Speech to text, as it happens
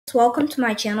welcome to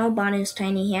my channel, BHANUS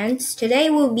Tiny Hands. Today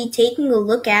we'll be taking a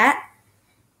look at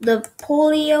the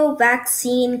polio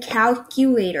vaccine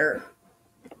calculator.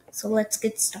 So let's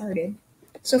get started.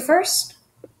 So first,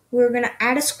 we're going to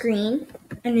add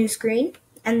a new screen,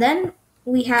 and then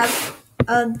we have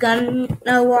a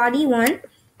Ganawadi 1,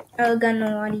 a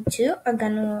Ganawadi 2, a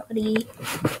Ganawadi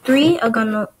 3, a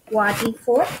Ganawadi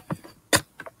 4,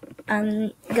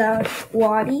 a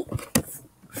Ganawadi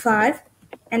 5,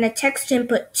 and a text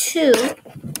input 2.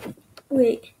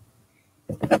 We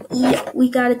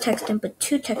got a text input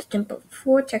 2, text input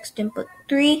 4, text input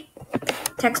 3,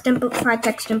 text input 5,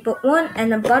 text input 1,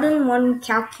 and a button 1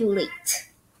 calculate.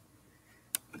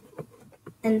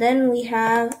 And then we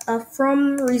have a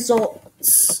from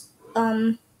results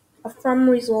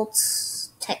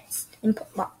text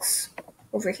input box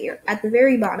over here at the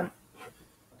very bottom.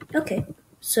 Okay,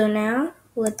 so now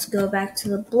let's go back to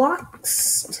the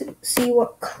blocks to see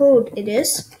what code it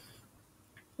is.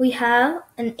 We have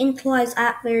an initialize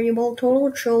app variable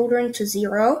total children to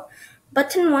 0,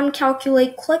 button 1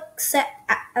 calculate, click set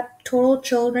app total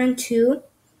children to,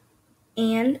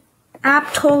 and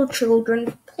app total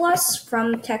children plus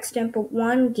from text input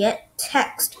 1 get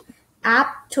text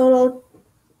app total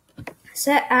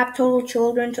set app total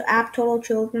children to app total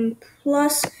children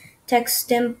plus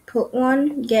text input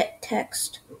 1 get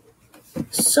text.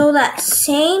 So that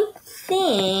same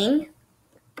thing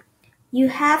you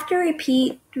have to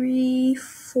repeat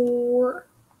four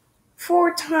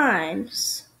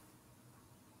times.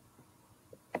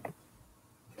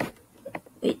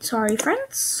 Wait, sorry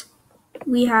friends.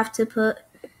 We have to put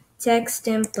text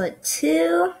input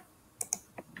 2,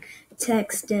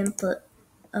 text input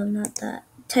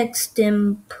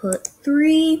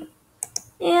 3,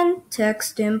 and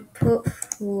text input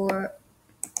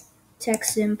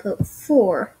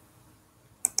 4.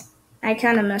 I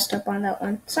kind of messed up on that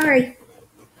one. Sorry.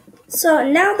 So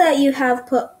now that you have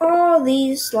put all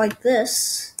these like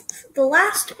this, the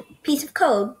last piece of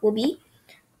code will be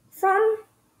from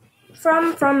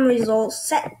results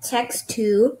set text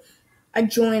to a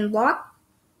join block,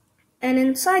 and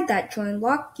inside that join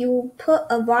block you will put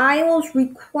a whiles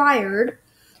required,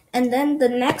 and then the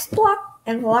next block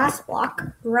and the last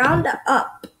block round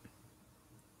up.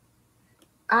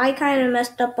 I kind of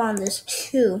messed up on this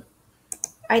too.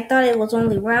 I thought it was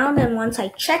only round, and once I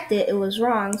checked it, it was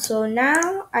wrong. So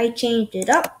now I changed it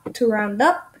up to round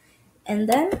up, and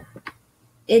then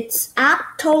it's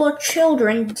app total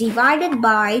children divided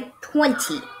by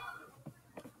 20.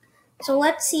 So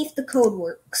let's see if the code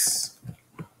works.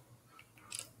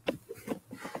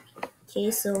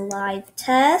 Okay, so live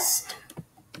test.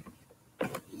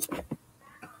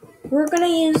 We're going to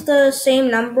use the same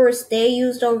numbers they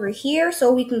used over here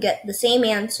so we can get the same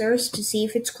answers to see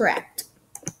if it's correct.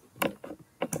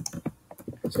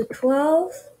 So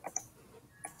 12,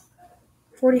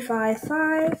 45,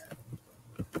 5,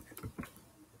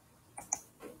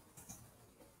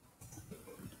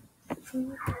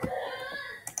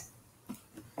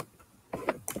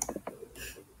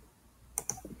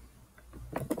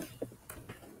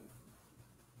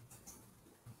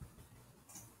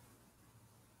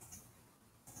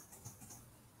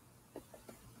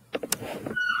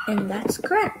 and that's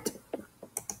correct.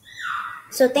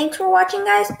 So thanks for watching,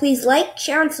 guys. Please like,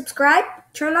 share, and subscribe.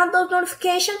 Turn on those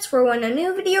notifications for when a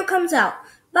new video comes out.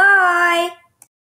 Bye!